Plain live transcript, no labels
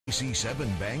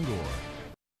WVII Bangor.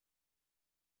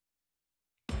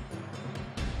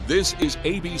 This is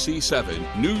ABC 7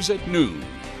 News at Noon.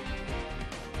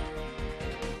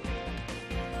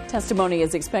 Testimony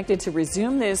is expected to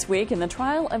resume this week in the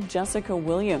trial of Jessica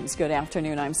Williams. Good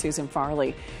afternoon, I'm Susan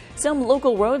Farley. Some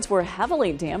local roads were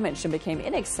heavily damaged and became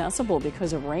inaccessible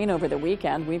because of rain over the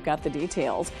weekend. We've got the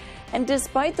details. And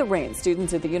despite the rain,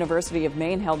 students at the University of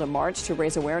Maine held a march to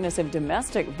raise awareness of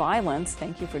domestic violence.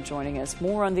 Thank you for joining us.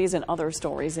 More on these and other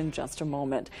stories in just a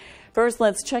moment. First,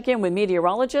 let's check in with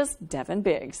meteorologist Devin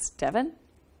Biggs. Devin?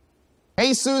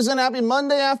 Hey Susan, happy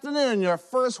Monday afternoon. Your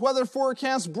first weather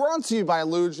forecast brought to you by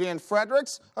Luigi and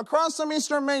Fredericks across from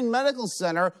Eastern Maine Medical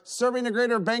Center, serving the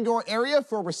greater Bangor area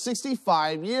for over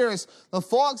 65 years. The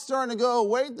fog's starting to go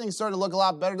away. Things starting to look a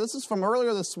lot better. This is from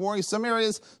earlier this morning. Some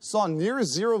areas saw near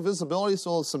zero visibility,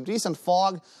 so some decent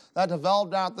fog that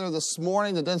developed out there this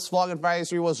morning. The dense fog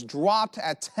advisory was dropped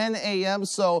at 10 a.m.,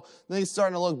 so things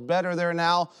starting to look better there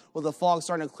now with the fog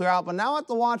starting to clear out. But now have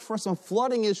to watch for some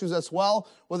flooding issues as well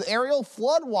with aerial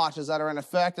flood watches that are in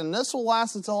effect, and this will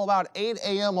last until about 8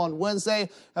 a.m. on Wednesday,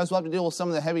 as we'll have to deal with some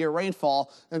of the heavier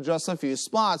rainfall in just a few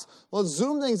spots. Let's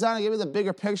zoom things out and give you the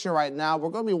bigger picture right now. We're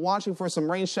going to be watching for some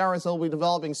rain showers that will be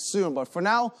developing soon, but for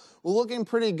now, we're looking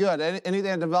pretty good. Anything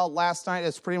that developed last night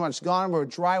is pretty much gone. We're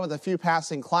dry with a few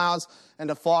passing clouds and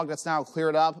the fog that's now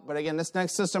cleared up. But again, this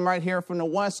next system right here from the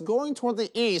west going toward the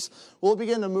east will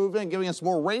begin to move in, giving us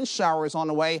more rain showers on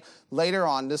the way later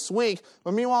on this week.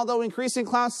 But meanwhile, though, increasing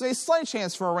clouds today, slight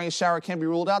chance for a rain shower can be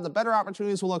ruled out. The better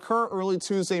opportunities will occur early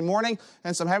Tuesday morning,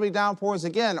 and some heavy downpours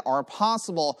again are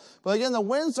possible. But again, the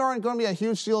winds aren't going to be a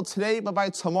huge deal today, but by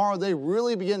tomorrow they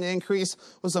really begin to increase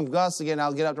with some gusts again.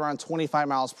 I'll get up to around 25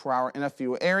 miles per hour in a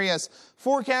few areas.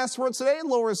 Forecast for today,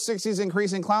 lower 60s,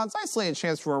 increasing clouds, isolated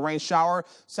chance for a rain shower.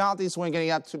 Southeast wind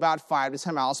getting up to about 5 to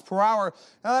 10 miles per hour.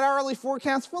 Now that hourly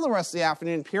forecast for the rest of the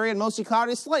afternoon period, mostly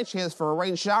cloudy, slight chance for a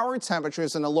rain shower,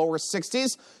 temperatures in the lower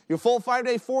 60s. Your full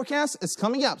 5-day forecast is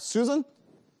coming up. Susan?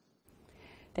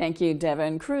 Thank you,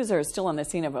 Devin. Crews are still on the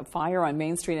scene of a fire on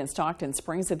Main Street in Stockton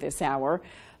Springs at this hour.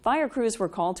 Fire crews were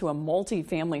called to a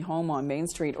multi-family home on Main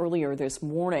Street earlier this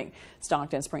morning.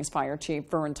 Stockton Springs Fire Chief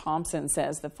Vern Thompson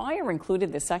says the fire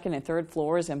included the second and third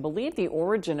floors and believe the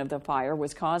origin of the fire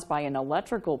was caused by an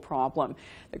electrical problem.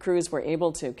 The crews were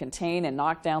able to contain and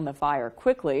knock down the fire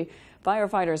quickly.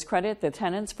 Firefighters credit the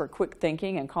tenants for quick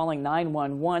thinking and calling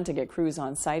 911 to get crews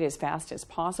on site as fast as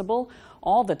possible.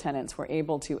 All the tenants were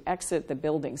able to exit the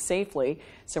building safely.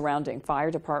 Surrounding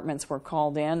fire departments were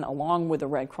called in along with the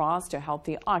Red Cross to help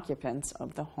the occupants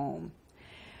of the home.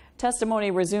 Testimony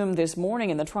resumed this morning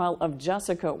in the trial of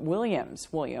Jessica Williams.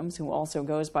 Williams, who also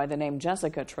goes by the name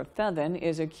Jessica Trefethen,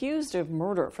 is accused of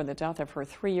murder for the death of her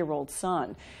 3-year-old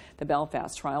son. The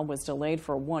Belfast trial was delayed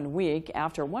for 1 week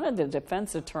after one of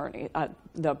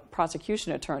the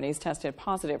prosecution attorneys tested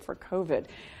positive for COVID.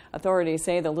 Authorities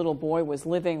say the little boy was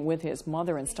living with his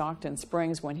mother in Stockton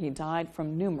Springs when he died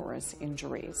from numerous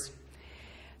injuries.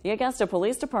 The Augusta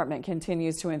Police Department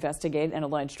continues to investigate an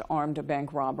alleged armed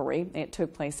bank robbery. It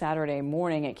took place Saturday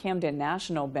morning at Camden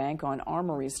National Bank on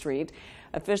Armory Street.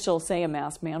 Officials say a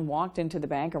masked man walked into the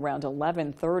bank around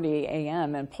 11:30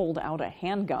 a.m. and pulled out a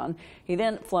handgun. He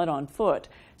then fled on foot.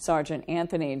 Sergeant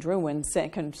Anthony Druin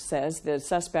says the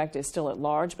suspect is still at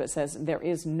large, but says there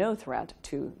is no threat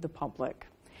to the public.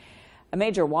 A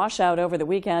major washout over the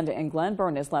weekend in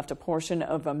Glenburn has left a portion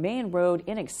of a main road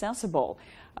inaccessible.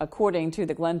 According to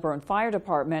the Glenburn Fire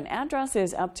Department,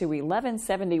 addresses up to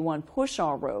 1171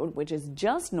 Pushaw Road, which is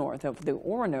just north of the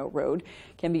Orono Road,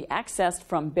 can be accessed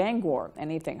from Bangor.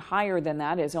 Anything higher than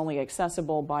that is only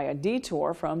accessible by a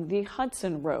detour from the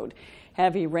Hudson Road.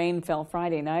 Heavy rain fell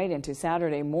Friday night into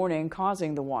Saturday morning,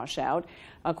 causing the washout.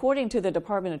 According to the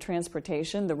Department of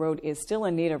Transportation, the road is still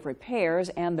in need of repairs,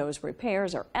 and those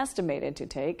repairs are estimated to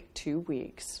take 2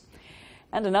 weeks.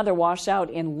 And another washout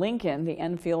in Lincoln. The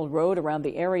Enfield Road around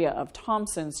the area of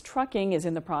Thompson's Trucking is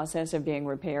in the process of being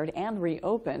repaired and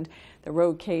reopened. The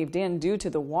road caved in due to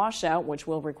the washout, which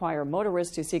will require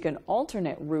motorists to seek an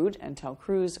alternate route until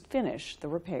crews finish the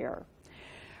repair.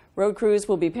 Road crews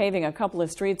will be paving a couple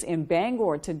of streets in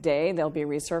Bangor today. They'll be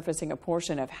resurfacing a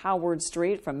portion of Howard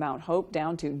Street from Mount Hope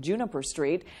down to Juniper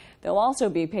Street. They'll also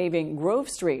be paving Grove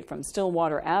Street from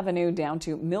Stillwater Avenue down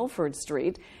to Milford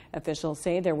Street. Officials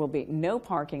say there will be no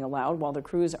parking allowed while the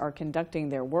crews are conducting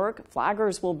their work.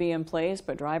 Flaggers will be in place,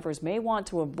 but drivers may want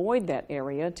to avoid that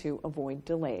area to avoid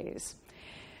delays.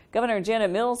 Governor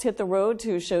Janet Mills hit the road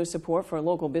to show support for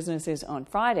local businesses on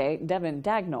Friday. Devin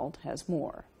Dagnall has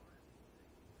more.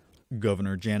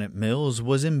 Governor Janet Mills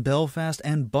was in Belfast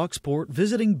and Bucksport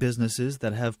visiting businesses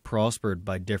that have prospered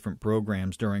by different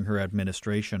programs during her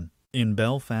administration. In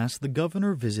Belfast, the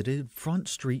governor visited Front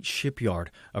Street Shipyard,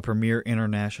 a premier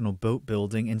international boat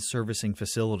building and servicing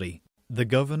facility. The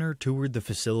governor toured the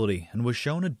facility and was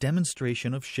shown a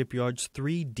demonstration of Shipyard's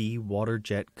 3D water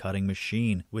jet cutting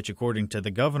machine, which, according to the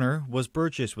governor, was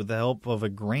purchased with the help of a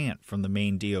grant from the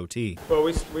Maine DOT. Well,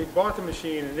 we bought the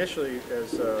machine initially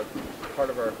as part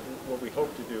of what we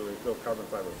hope to do is build carbon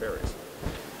fiber ferries.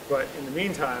 But in the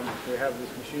meantime, we have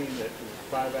this machine that is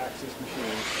a 5-axis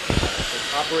machine.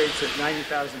 It operates at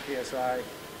 90,000 psi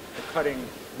for cutting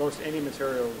most any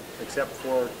material except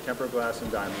for tempered glass and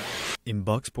diamond. In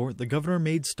Bucksport, the governor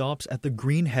made stops at the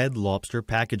Greenhead Lobster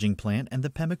Packaging Plant and the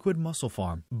Pemaquid Mussel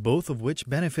Farm, both of which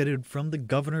benefited from the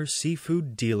governor's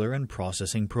seafood dealer and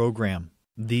processing program.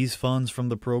 These funds from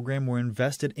the program were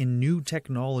invested in new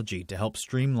technology to help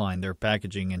streamline their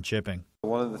packaging and shipping.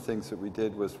 One of the things that we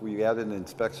did was we added an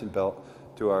inspection belt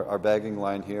to our bagging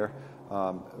line here,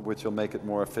 which will make it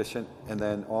more efficient. And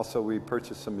then also we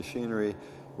purchased some machinery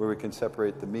where we can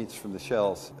separate the meats from the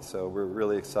shells. So we're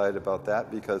really excited about that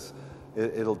because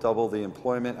it'll double the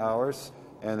employment hours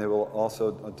and it will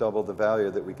also double the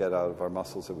value that we get out of our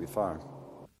mussels that we farm.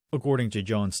 According to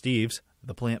John Steves,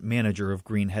 the plant manager of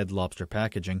Greenhead Lobster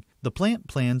Packaging, the plant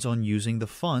plans on using the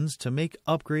funds to make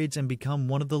upgrades and become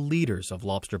one of the leaders of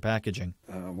lobster packaging.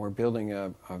 We're building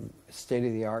a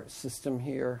state-of-the-art system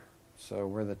here, so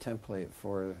we're the template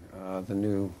for the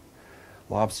new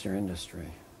lobster industry.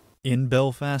 In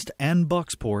Belfast and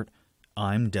Bucksport,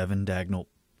 I'm Devin Dagnall,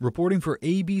 reporting for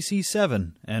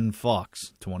ABC7 and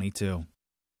Fox 22.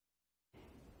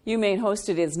 UMaine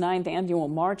hosted its 9th annual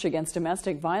March Against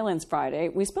Domestic Violence Friday.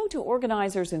 We spoke to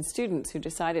organizers and students who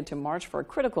decided to march for a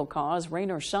critical cause. Rain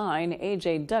or shine,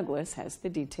 AJ Douglas has the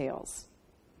details.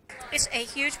 It's a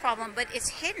huge problem, but it's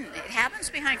hidden. It happens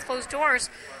behind closed doors,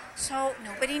 so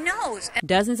nobody knows.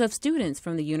 Dozens of students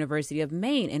from the University of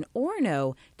Maine in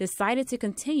Orono decided to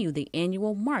continue the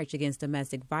annual March Against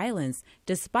Domestic Violence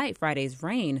despite Friday's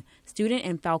rain. Student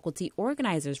and faculty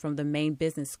organizers from the Maine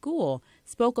Business School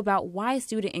spoke about why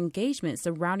student engagement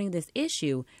surrounding this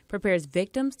issue prepares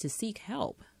victims to seek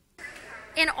help.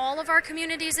 In all of our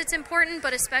communities, it's important,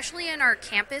 but especially in our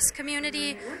campus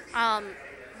community,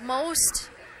 most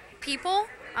people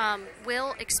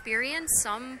will experience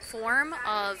some form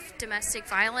of domestic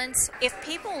violence. If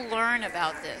people learn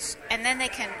about this and then they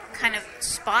can kind of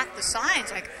spot the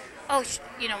signs like, oh,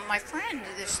 my friend,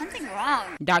 there's something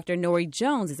wrong. Dr. Nori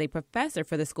Jones is a professor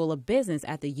for the School of Business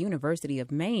at the University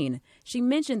of Maine. She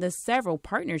mentioned the several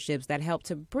partnerships that help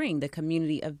to bring the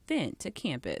community event to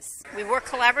campus. We work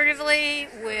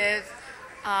collaboratively with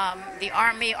the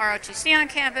Army ROTC on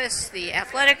campus, the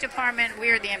athletic department,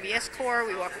 we are the MBS Corps,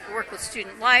 we work with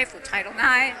Student Life, with Title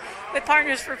IX, with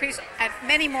Partners for Peace, and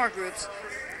many more groups,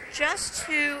 just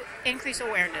to increase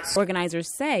awareness. Organizers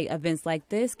say events like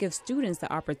this give students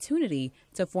the opportunity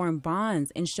to form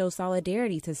bonds and show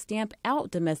solidarity to stamp out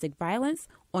domestic violence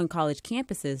on college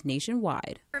campuses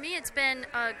nationwide. For me, it's been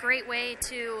a great way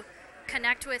to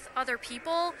connect with other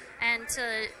people and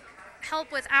to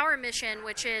help with our mission,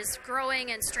 which is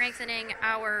growing and strengthening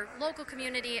our local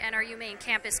community and our UMaine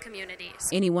campus communities.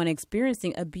 Anyone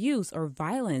experiencing abuse or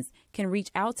violence can reach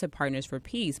out to Partners for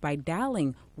Peace by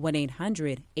dialing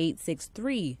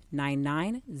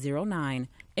 1-800-863-9909.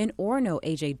 In Orono,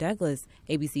 AJ Douglas,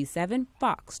 ABC7,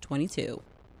 Fox 22.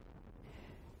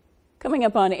 Coming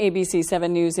up on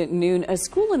ABC7 News at noon, a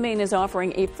school in Maine is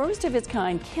offering a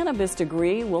first-of-its-kind cannabis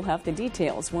degree. We'll have the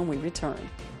details when we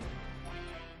return.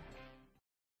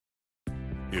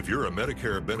 If you're a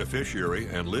Medicare beneficiary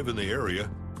and live in the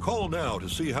area, call now to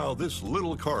see how this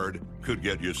little card could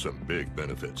get you some big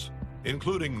benefits,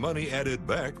 including money added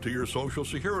back to your Social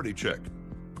Security check.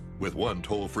 With one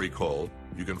toll-free call,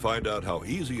 you can find out how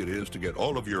easy it is to get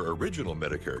all of your original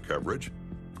Medicare coverage,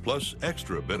 plus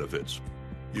extra benefits.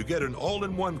 You get an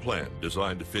all-in-one plan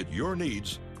designed to fit your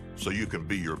needs so you can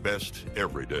be your best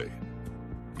every day.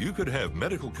 You could have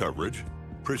medical coverage,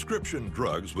 prescription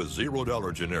drugs with $0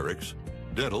 generics,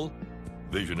 dental,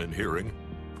 vision and hearing,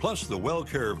 plus the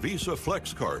WellCare Visa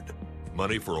Flex Card,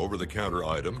 money for over-the-counter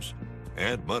items,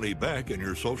 and money back in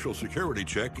your Social Security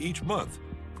check each month,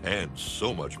 and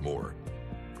so much more.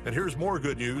 And here's more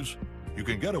good news. You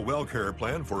can get a WellCare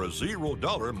plan for a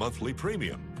 $0 monthly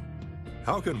premium.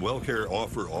 How can WellCare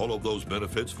offer all of those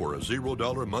benefits for a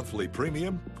 $0 monthly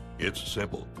premium? It's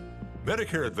simple.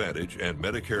 Medicare Advantage and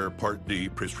Medicare Part D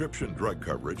prescription drug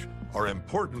coverage are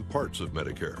important parts of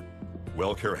Medicare.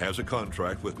 WellCare has a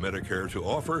contract with Medicare to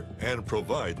offer and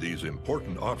provide these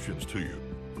important options to you.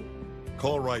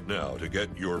 Call right now to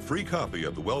get your free copy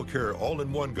of the WellCare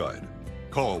All-in-One Guide.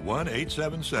 Call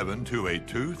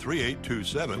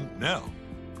 1-877-282-3827 now.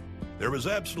 There is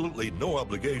absolutely no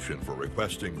obligation for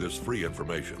requesting this free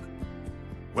information.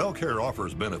 WellCare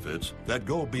offers benefits that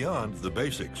go beyond the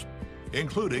basics,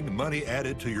 including money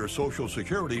added to your Social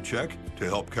Security check to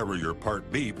help cover your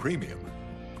Part B premium.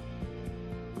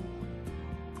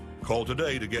 Call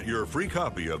today to get your free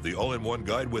copy of the All-in-One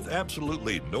Guide with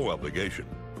absolutely no obligation.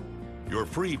 Your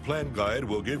free plan guide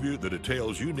will give you the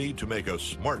details you need to make a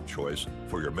smart choice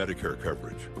for your Medicare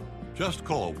coverage. Just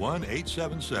call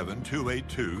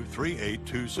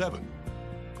 1-877-282-3827.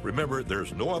 Remember,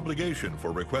 there's no obligation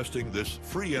for requesting this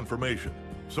free information.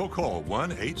 So call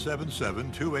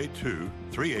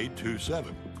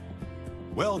 1-877-282-3827.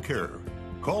 WellCare.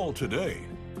 Call today.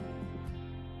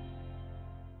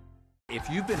 If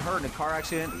you've been hurt in a car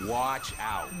accident, watch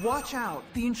out. Watch out.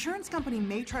 The insurance company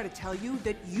may try to tell you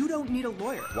that you don't need a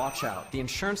lawyer. Watch out. The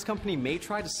insurance company may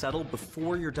try to settle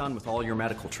before you're done with all your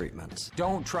medical treatments.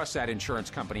 Don't trust that insurance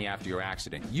company after your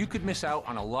accident. You could miss out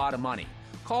on a lot of money.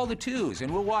 Call the twos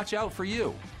and we'll watch out for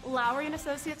you. Lowry &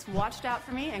 Associates watched out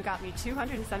for me and got me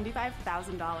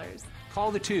 $275,000.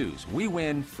 Call the twos. We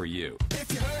win for you. If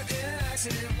you're hurt in an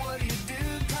accident, what do?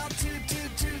 Call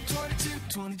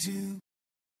 222-2222.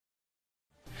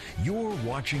 You're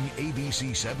watching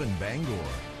ABC 7 Bangor.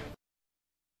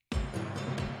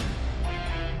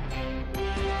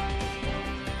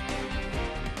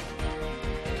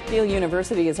 Beale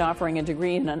University is offering a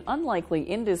degree in an unlikely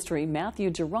industry.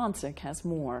 Matthew Durantzik has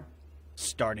more.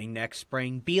 Starting next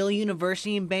spring, Beale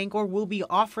University in Bangor will be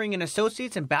offering an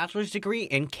associate's and bachelor's degree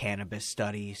in cannabis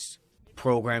studies.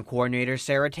 Program coordinator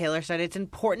Sarah Taylor said it's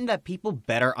important that people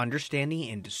better understand the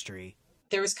industry.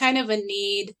 There was kind of a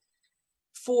need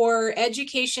for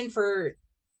education for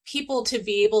people to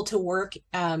be able to work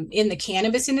in the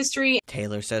cannabis industry.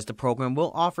 Taylor says the program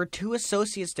will offer 2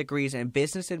 associate's degrees in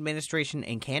business administration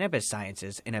and cannabis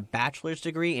sciences and a bachelor's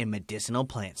degree in medicinal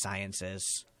plant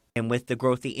sciences. And with the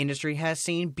growth the industry has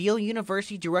seen, Beale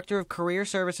University Director of Career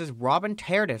Services Robin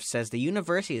Tardif says the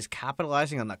university is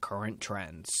capitalizing on the current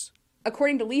trends.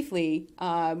 According to Leafly,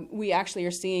 we actually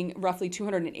are seeing roughly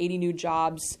 280 new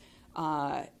jobs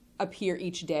appear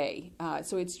each day.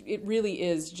 So it really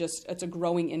is it's a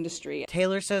growing industry.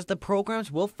 Taylor says the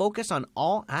programs will focus on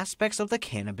all aspects of the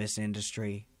cannabis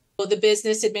industry. The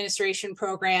business administration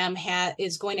program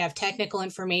is going to have technical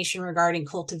information regarding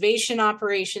cultivation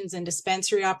operations and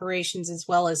dispensary operations, as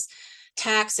well as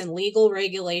tax and legal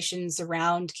regulations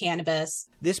around cannabis.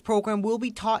 This program will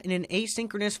be taught in an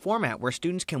asynchronous format where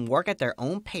students can work at their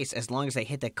own pace as long as they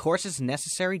hit the course's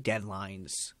necessary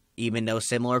deadlines. Even though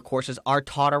similar courses are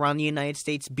taught around the United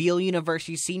States, Beale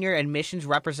University Senior Admissions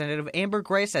Representative Amber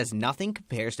Gray says nothing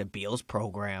compares to Beale's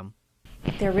program.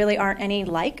 There really aren't any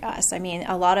like us. I mean,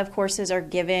 a lot of courses are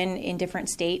given in different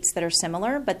states that are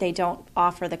similar, but they don't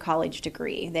offer the college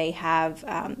degree. They have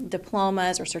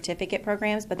diplomas or certificate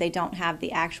programs, but they don't have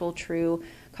the actual true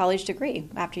college degree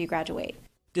after you graduate.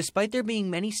 Despite there being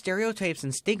many stereotypes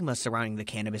and stigmas surrounding the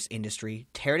cannabis industry,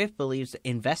 Tardif believes that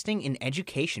investing in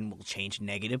education will change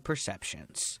negative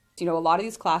perceptions. You know, a lot of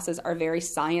these classes are very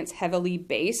science heavily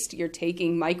based. You're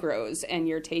taking micros and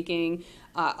you're taking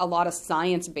a lot of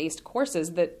science-based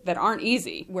courses that aren't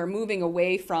easy. We're moving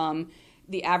away from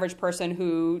the average person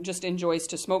who just enjoys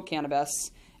to smoke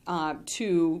cannabis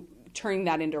to turning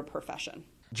that into a profession.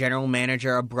 General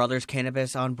Manager of Brothers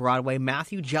Cannabis on Broadway,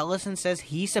 Matthew Jellison, says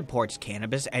he supports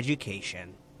cannabis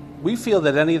education. We feel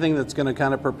that anything that's going to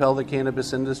kind of propel the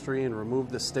cannabis industry and remove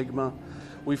the stigma,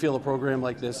 we feel a program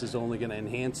like this is only going to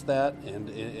enhance that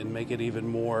and make it even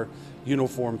more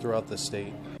uniform throughout the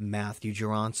state. Matthew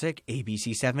Durantzik,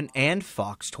 ABC 7 and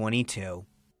Fox 22.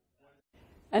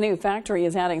 A new factory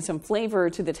is adding some flavor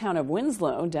to the town of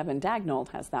Winslow. Devin Dagnall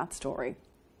has that story.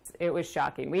 It was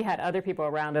shocking. We had other people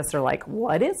around us who are like,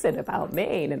 what is it about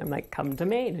Maine? And I'm like, come to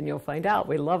Maine and you'll find out.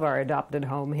 We love our adopted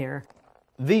home here.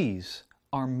 These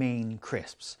are Maine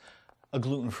Crisps, a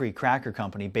gluten-free cracker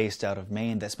company based out of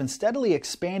Maine that's been steadily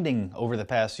expanding over the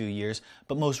past few years,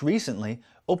 but most recently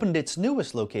opened its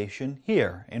newest location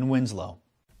here in Winslow.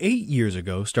 8 years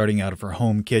ago, starting out of her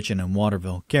home kitchen in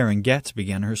Waterville, Karen Getz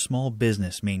began her small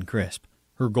business, Maine Crisp.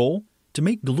 Her goal? To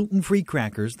make gluten-free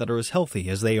crackers that are as healthy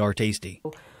as they are tasty.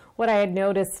 What I had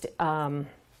noticed,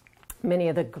 many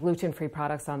of the gluten-free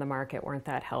products on the market weren't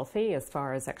that healthy as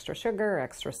far as extra sugar,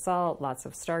 extra salt, lots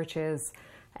of starches,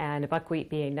 and buckwheat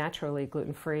being naturally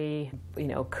gluten-free. You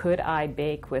know, could I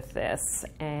bake with this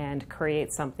and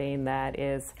create something that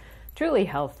is truly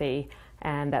healthy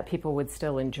and that people would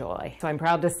still enjoy. So I'm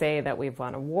proud to say that we've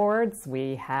won awards.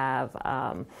 We have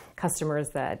customers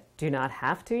that do not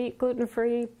have to eat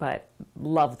gluten-free, but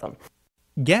love them.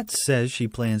 Getz says she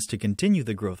plans to continue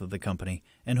the growth of the company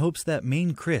and hopes that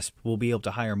Maine Crisp will be able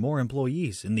to hire more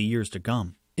employees in the years to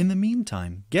come. In the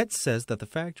meantime, Getz says that the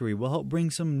factory will help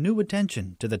bring some new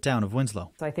attention to the town of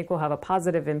Winslow. So I think we'll have a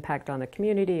positive impact on the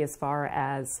community as far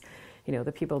as,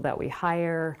 the people that we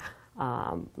hire,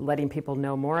 letting people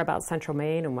know more about Central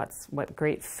Maine and what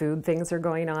great food things are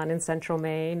going on in Central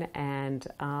Maine. And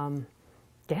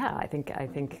I think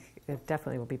it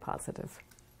definitely will be positive.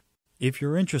 If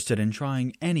you're interested in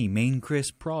trying any Maine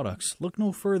Crisp products, look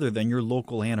no further than your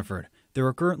local Hannaford. There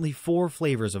are currently 4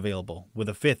 flavors available, with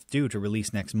a 5th due to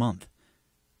release next month.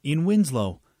 In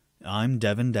Winslow, I'm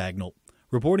Devin Dagnall,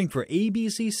 reporting for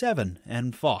ABC7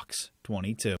 and Fox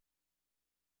 22.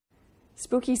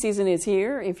 Spooky season is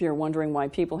here. If you're wondering why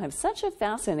people have such a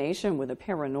fascination with the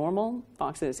paranormal,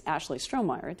 Fox's Ashley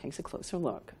Strohmeyer takes a closer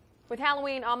look. With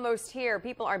Halloween almost here,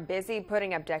 people are busy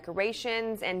putting up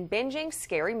decorations and binging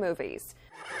scary movies.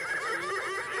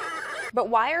 But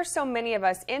why are so many of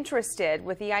us interested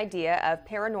with the idea of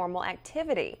paranormal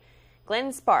activity?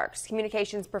 Glenn Sparks,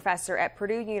 communications professor at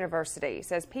Purdue University,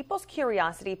 says people's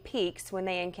curiosity peaks when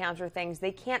they encounter things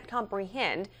they can't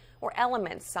comprehend or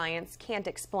elements science can't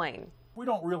explain. We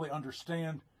don't really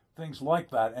understand things like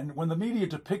that, and when the media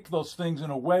depict those things in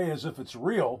a way as if it's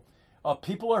real,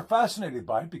 people are fascinated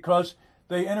by it because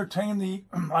they entertain the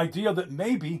idea that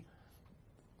maybe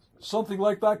something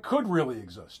like that could really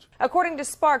exist. According to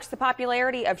Sparks, the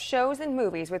popularity of shows and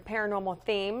movies with paranormal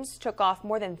themes took off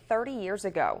more than 30 years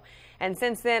ago. And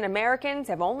since then, Americans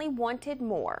have only wanted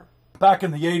more. Back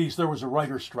in the 80s, there was a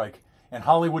writer's strike, and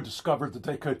Hollywood discovered that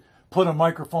they could put a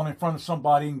microphone in front of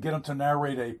somebody and get them to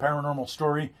narrate a paranormal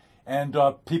story, and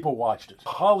people watched it.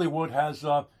 Hollywood has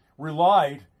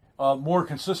relied more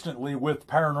consistently with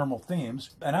paranormal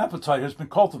themes. An appetite has been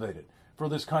cultivated for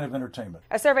this kind of entertainment.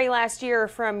 A survey last year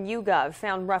from YouGov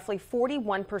found roughly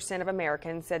 41% of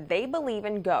Americans said they believe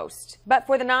in ghosts. But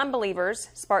for the non-believers,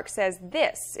 Sparks says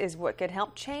this is what could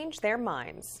help change their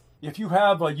minds. If you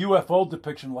have a UFO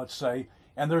depiction, let's say,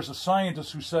 and there's a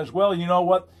scientist who says, well, you know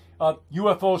what,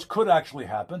 UFOs could actually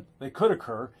happen, they could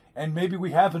occur, and maybe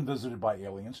we have been visited by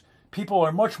aliens, people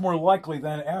are much more likely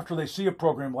than after they see a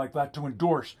program like that to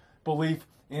endorse belief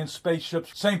in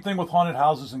spaceships. Same thing with haunted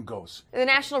houses and ghosts. The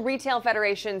National Retail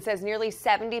Federation says nearly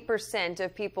 70%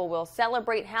 of people will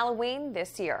celebrate Halloween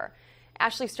this year.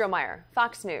 Ashley Strohmeyer,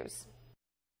 Fox News.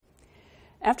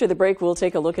 After the break, we'll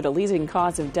take a look at a leading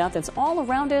cause of death that's all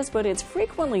around us, but it's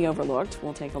frequently overlooked.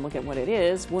 We'll take a look at what it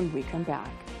is when we come back.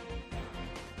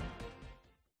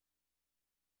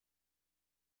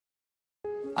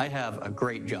 I have a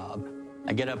great job.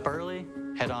 I get up early,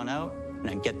 head on out, and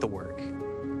I get to work.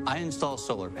 I install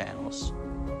solar panels.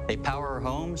 They power our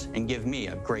homes and give me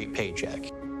a great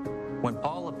paycheck. When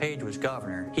Paul LePage was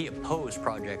governor, he opposed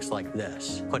projects like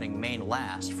this, putting Maine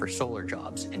last for solar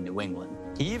jobs in New England.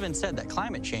 He even said that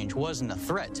climate change wasn't a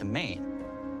threat to Maine.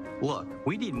 Look,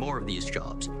 we need more of these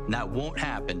jobs, and that won't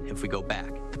happen if we go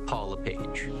back to Paul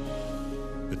LePage.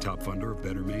 The top funder of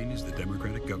Better Maine is the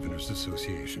Democratic Governors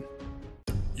Association.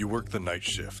 You work the night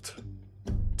shift.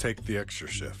 Take the extra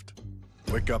shift.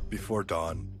 Wake up before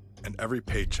dawn, and every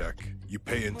paycheck you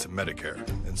pay into Medicare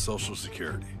and Social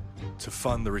Security to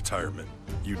fund the retirement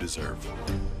you deserve.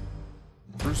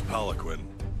 Bruce Poliquin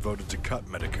voted to cut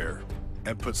Medicare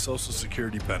and put Social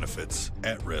Security benefits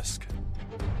at risk.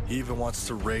 He even wants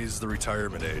to raise the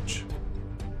retirement age.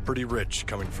 Pretty rich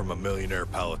coming from a millionaire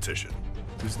politician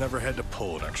who's never had to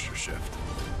pull an extra shift.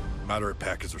 Moderate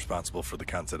PAC is responsible for the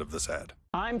content of this ad.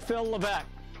 I'm Phil Levesque,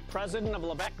 president of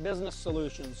Levesque Business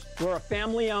Solutions. We're a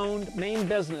family-owned Maine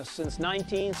business since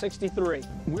 1963.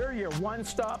 We're your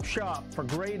one-stop shop for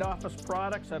great office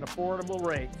products at affordable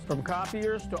rates. From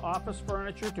copiers to office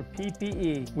furniture to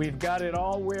PPE, we've got it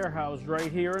all warehoused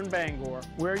right here in Bangor.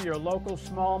 We're your local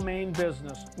small Maine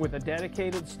business with a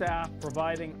dedicated staff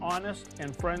providing honest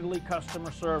and friendly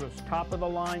customer service,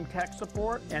 top-of-the-line tech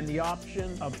support, and the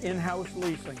option of in-house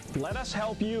leasing. Let us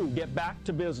help you get back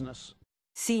to business.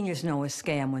 Seniors know a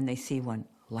scam when they see one,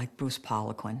 like Bruce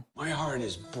Poliquin. My heart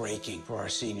is breaking for our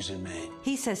seniors in Maine.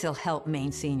 He says he'll help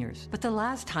Maine seniors. But the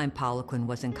last time Poliquin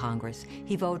was in Congress,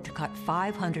 he voted to cut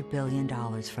 $500 billion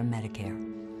from Medicare.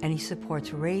 And he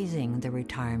supports raising the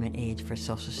retirement age for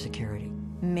Social Security.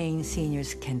 Maine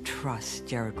seniors can trust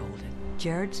Jared Golden.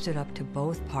 Jared stood up to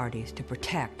both parties to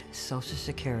protect Social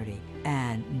Security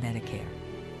and Medicare.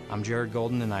 I'm Jared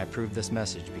Golden, and I approve this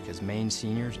message because Maine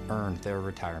seniors earned their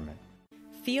retirement.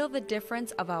 Feel the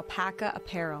difference of alpaca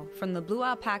apparel from the Blue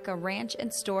Alpaca Ranch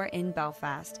and Store in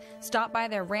Belfast. Stop by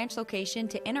their ranch location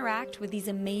to interact with these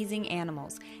amazing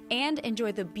animals and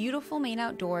enjoy the beautiful Maine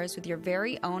outdoors with your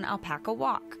very own alpaca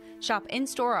walk. Shop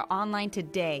in-store or online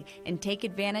today and take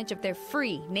advantage of their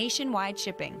free nationwide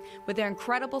shipping. With their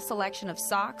incredible selection of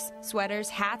socks, sweaters,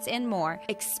 hats, and more,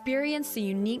 experience the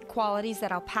unique qualities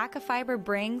that alpaca fiber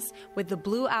brings with the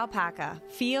Blue Alpaca.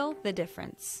 Feel the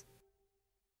difference.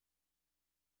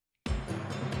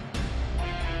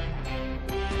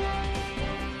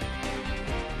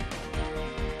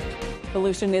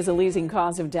 Pollution is a leading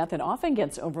cause of death that often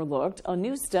gets overlooked. A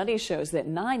new study shows that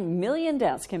 9 million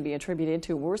deaths can be attributed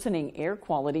to worsening air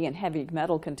quality and heavy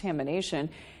metal contamination.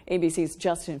 ABC's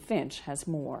Justin Finch has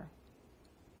more.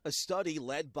 A study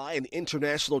led by an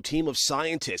international team of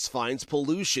scientists finds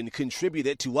pollution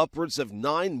contributed to upwards of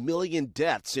 9 million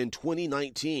deaths in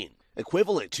 2019,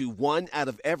 equivalent to 1 out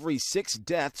of every 6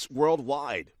 deaths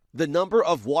worldwide. The number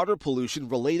of water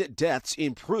pollution-related deaths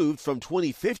improved from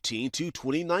 2015 to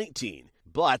 2019,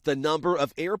 but the number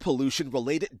of air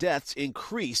pollution-related deaths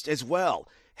increased as well.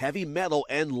 Heavy metal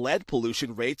and lead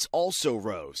pollution rates also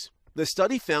rose. The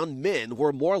study found men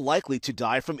were more likely to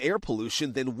die from air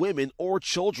pollution than women or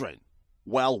children,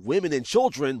 while women and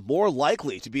children more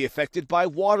likely to be affected by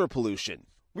water pollution.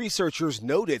 Researchers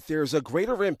noted there's a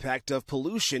greater impact of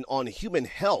pollution on human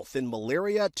health than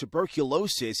malaria,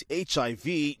 tuberculosis,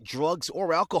 HIV, drugs,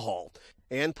 or alcohol.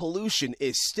 And pollution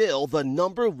is still the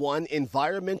 #1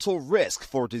 environmental risk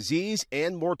for disease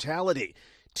and mortality.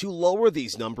 To lower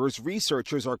these numbers,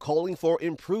 researchers are calling for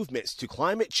improvements to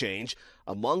climate change,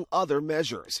 among other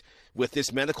measures. With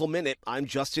this Medical Minute, I'm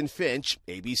Justin Finch,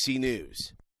 ABC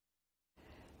News.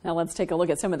 Now let's take a look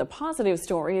at some of the positive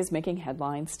stories making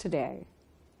headlines today.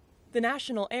 The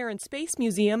National Air and Space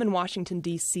Museum in Washington,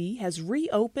 D.C. has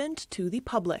reopened to the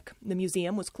public. The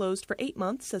museum was closed for 8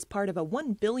 months as part of a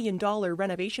 $1 billion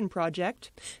renovation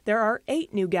project. There are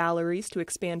 8 new galleries to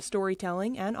expand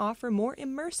storytelling and offer more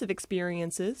immersive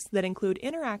experiences that include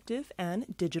interactive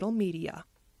and digital media.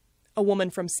 A woman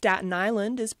from Staten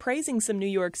Island is praising some New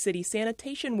York City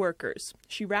sanitation workers.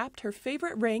 She wrapped her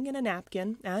favorite ring in a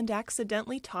napkin and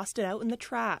accidentally tossed it out in the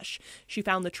trash. She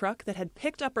found the truck that had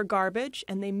picked up her garbage,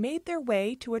 and they made their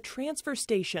way to a transfer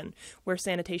station, where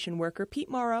sanitation worker Pete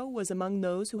Morrow was among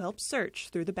those who helped search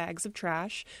through the bags of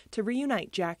trash to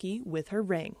reunite Jackie with her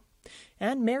ring.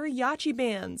 And mariachi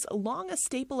bands, long a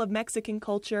staple of Mexican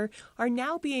culture, are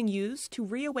now being used to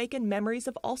reawaken memories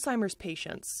of Alzheimer's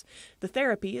patients. The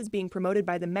therapy is being promoted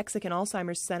by the Mexican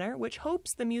Alzheimer's Center, which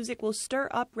hopes the music will stir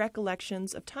up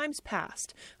recollections of times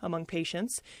past among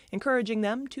patients, encouraging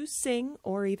them to sing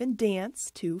or even dance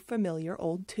to familiar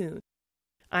old tunes.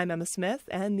 I'm Emma Smith,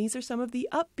 and these are some of the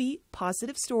upbeat,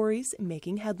 positive stories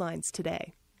making headlines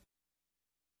today.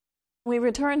 We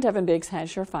return. Devin Biggs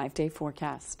has your 5-day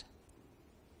forecast.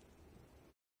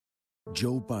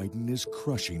 Joe Biden is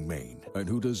crushing Maine. And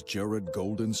who does Jared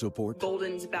Golden support?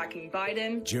 Golden's backing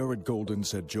Biden. Jared Golden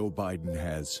said Joe Biden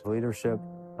has leadership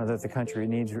that the country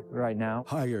needs right now.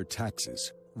 Higher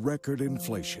taxes, record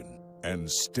inflation, and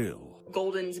still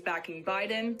Golden's backing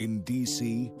Biden. In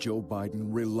D.C., Joe Biden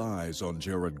relies on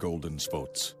Jared Golden's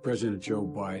votes. President Joe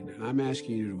Biden, I'm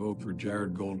asking you to vote for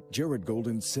Jared Golden. Jared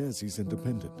Golden says he's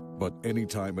independent, but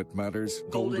anytime it matters,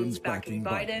 Golden's backing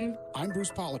Biden. I'm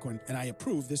Bruce Poliquin, and I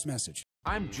approve this message.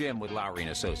 I'm Jim with Lowry &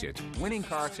 Associates. Winning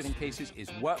car accident cases is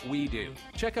what we do.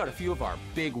 Check out a few of our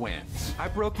big wins. I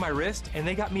broke my wrist, and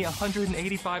they got me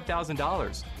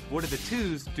 $185,000. What did the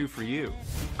twos do for you?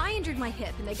 I injured my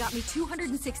hip, and they got me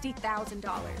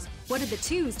 $260,000. What did the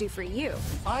twos do for you?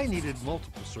 I needed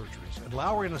multiple surgeries, and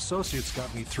Lowry & Associates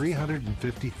got me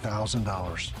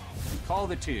 $350,000. Call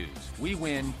the twos. We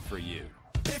win for you.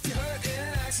 If you're hurt in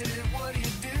an accident, what do?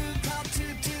 Call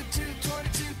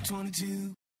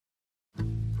 222-2222.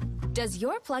 Does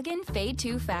your plug-in fade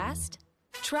too fast?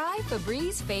 Try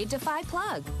Febreze Fade to 5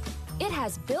 plug. It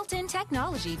has built-in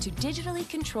technology to digitally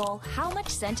control how much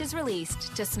scent is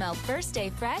released to smell first day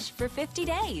fresh for 50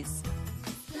 days.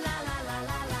 La la la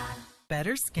la la.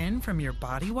 Better skin from your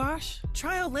body wash?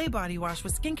 Try Olay Body Wash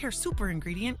with skincare super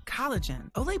ingredient collagen.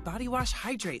 Olay Body Wash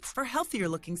hydrates for healthier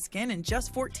looking skin in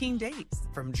just 14 days.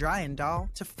 From dry and dull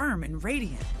to firm and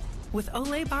radiant. With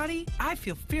Olay Body, I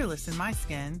feel fearless in my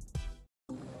skin.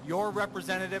 Your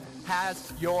representative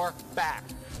has your back.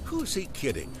 Who's he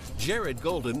kidding? Jared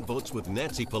Golden votes with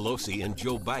Nancy Pelosi and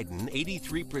Joe Biden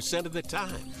 83% of the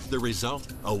time. The result?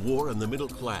 A war on the middle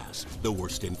class, the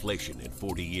worst inflation in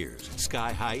 40 years,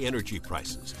 sky-high energy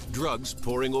prices, drugs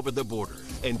pouring over the border.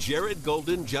 And Jared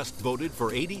Golden just voted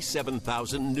for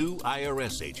 87,000 new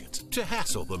IRS agents to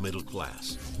hassle the middle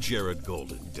class. Jared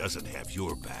Golden doesn't have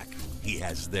your back. He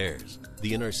has theirs.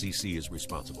 The NRCC is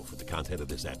responsible for the content of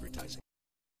this advertising.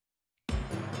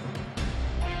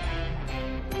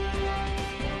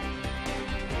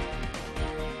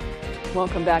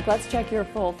 Welcome back. Let's check your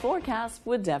full forecast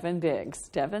with Devin Biggs.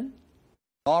 Devin?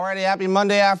 Alrighty, happy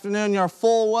Monday afternoon. Your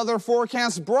full weather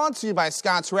forecast brought to you by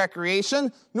Scott's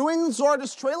Recreation, New England's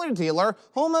largest trailer dealer,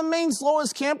 home of Maine's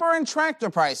lowest camper and tractor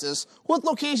prices, with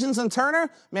locations in Turner,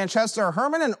 Manchester,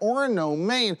 Herman, and Orono,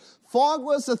 Maine. Fog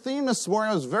was the theme this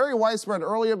morning. It was very widespread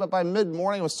earlier, but by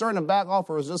mid-morning it was starting to back off.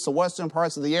 It was just the western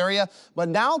parts of the area. But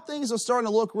now things are starting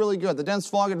to look really good. The dense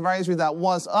fog advisory that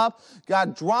was up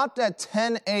got dropped at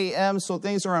 10 a.m., so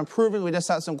things are improving. We just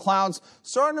had some clouds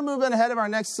starting to move in ahead of our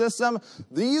next system.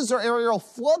 These are aerial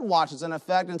flood watches in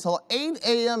effect until 8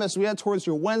 a.m. as we head towards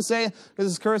your Wednesday. This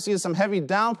is courtesy of some heavy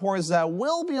downpours that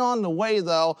will be on the way,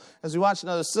 though, as we watch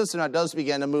another system that does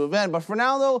begin to move in. But for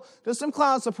now, though, there's some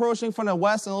clouds approaching from the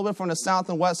west and a little bit from the south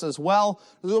and west as well.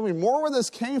 There's going to be more where this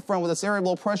came from with this area of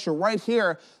low pressure right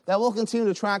here that will continue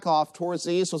to track off towards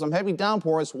the east, so some heavy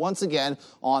downpours once again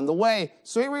on the way.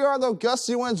 So here we are, though.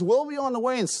 Gusty winds will be on the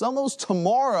way, and some of those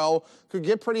tomorrow could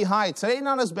get pretty high. Today,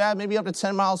 not as bad, maybe up to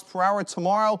 10 miles per hour.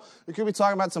 Tomorrow, we could be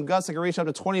talking about some gusts that can reach up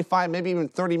to 25, maybe even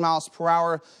 30 miles per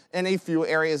hour in a few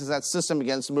areas as that system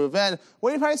begins to move in.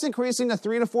 Wave heights increasing to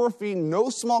 3 to 4 feet.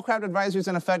 No small craft advisories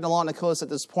in effect along the coast at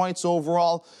this point. So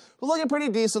overall, we're looking pretty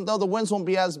decent, though. The winds won't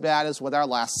be as bad as with our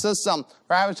last system.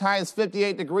 Our average high is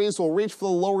 58 degrees. We'll reach for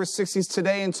the lower 60s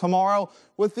today and tomorrow,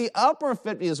 with the upper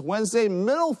 50s Wednesday,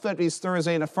 middle 50s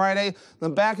Thursday and Friday,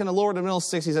 then back in the lower to middle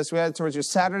 60s as we head towards your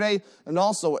Saturday and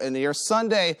also into your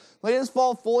Sunday. Latest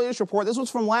fall foliage report. This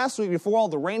was from last week before all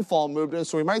the rainfall moved in,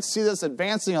 so we might see this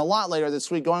advancing a lot later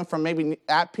this week, going from maybe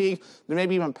at peak to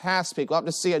maybe even past peak. We'll have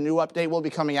to see. A new update will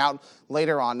be coming out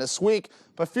later on this week.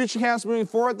 But futurecasts moving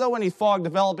forward, though, any fog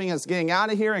developing is getting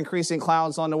out of here, increasing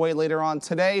clouds on the way later on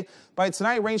today. By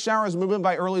tonight, rain showers moving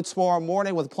by early tomorrow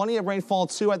morning with plenty of rainfall,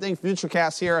 too. I think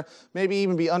futurecasts here maybe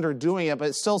even be underdoing it,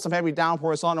 but still some heavy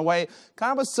downpours on the way.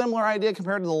 Kind of a similar idea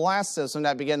compared to the last system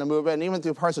that began to move in. Even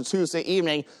through parts of Tuesday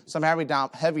evening, some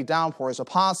heavy downpours are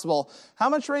possible. How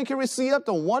much rain can we see? Up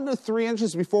to 1 to 3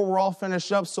 inches before we're all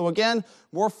finished up. So again,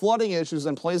 more flooding issues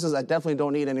in places that definitely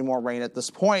don't need any more rain at this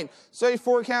point. So a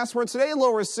forecast for today,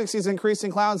 lower 60s,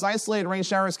 increasing clouds. Isolated rain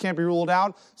showers can't be ruled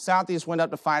out. Southeast wind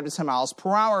up to 5 to 10 miles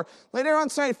per hour. Later on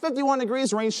tonight, 51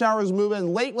 degrees. Rain showers move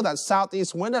in late with that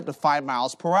southeast wind up to 5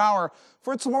 miles per hour.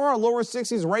 For tomorrow, lower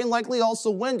 60s, rain likely, also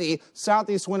windy.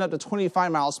 Southeast wind up to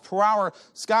 25 miles per hour.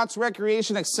 Scott's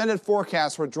Recreation extended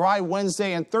forecast for dry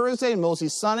Wednesday and Thursday, mostly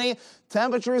sunny.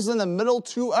 Temperatures in the middle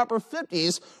to upper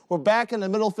 50s. We're back in the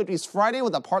middle 50s Friday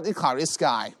with a partly cloudy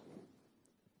sky.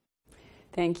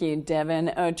 Thank you, Devin.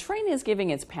 A train is giving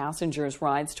its passengers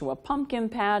rides to a pumpkin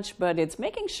patch, but it's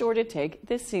making sure to take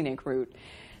the scenic route.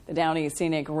 The Downey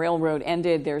Scenic Railroad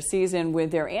ended their season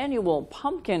with their annual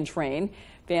pumpkin train.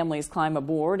 Families climb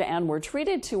aboard and were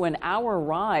treated to an hour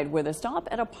ride with a stop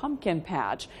at a pumpkin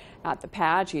patch. At the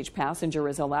patch, each passenger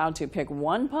is allowed to pick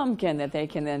one pumpkin that they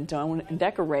can then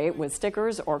decorate with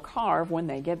stickers or carve when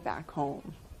they get back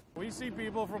home. We see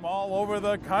people from all over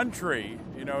the country.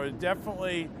 You know,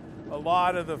 definitely a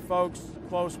lot of the folks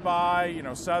close by, you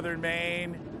know, southern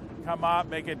Maine, come up,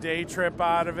 make a day trip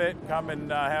out of it, come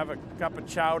and have a cup of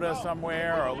chowder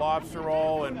somewhere or a lobster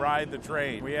roll and ride the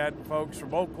train. We had folks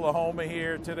from Oklahoma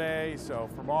here today, so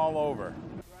from all over.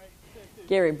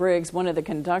 Gary Briggs, one of the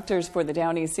conductors for the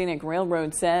Downey Scenic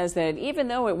Railroad, says that even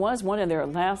though it was one of their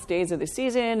last days of the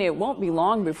season, it won't be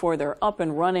long before they're up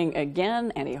and running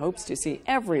again, and he hopes to see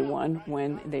everyone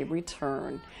when they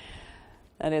return.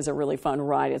 That is a really fun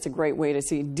ride. It's a great way to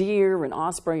see deer and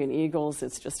osprey and eagles.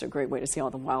 It's just a great way to see all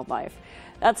the wildlife.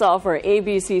 That's all for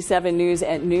ABC 7 News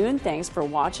at noon. Thanks for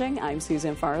watching. I'm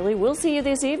Susan Farley. We'll see you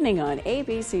this evening on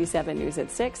ABC 7 News at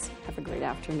 6. Have a great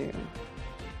afternoon.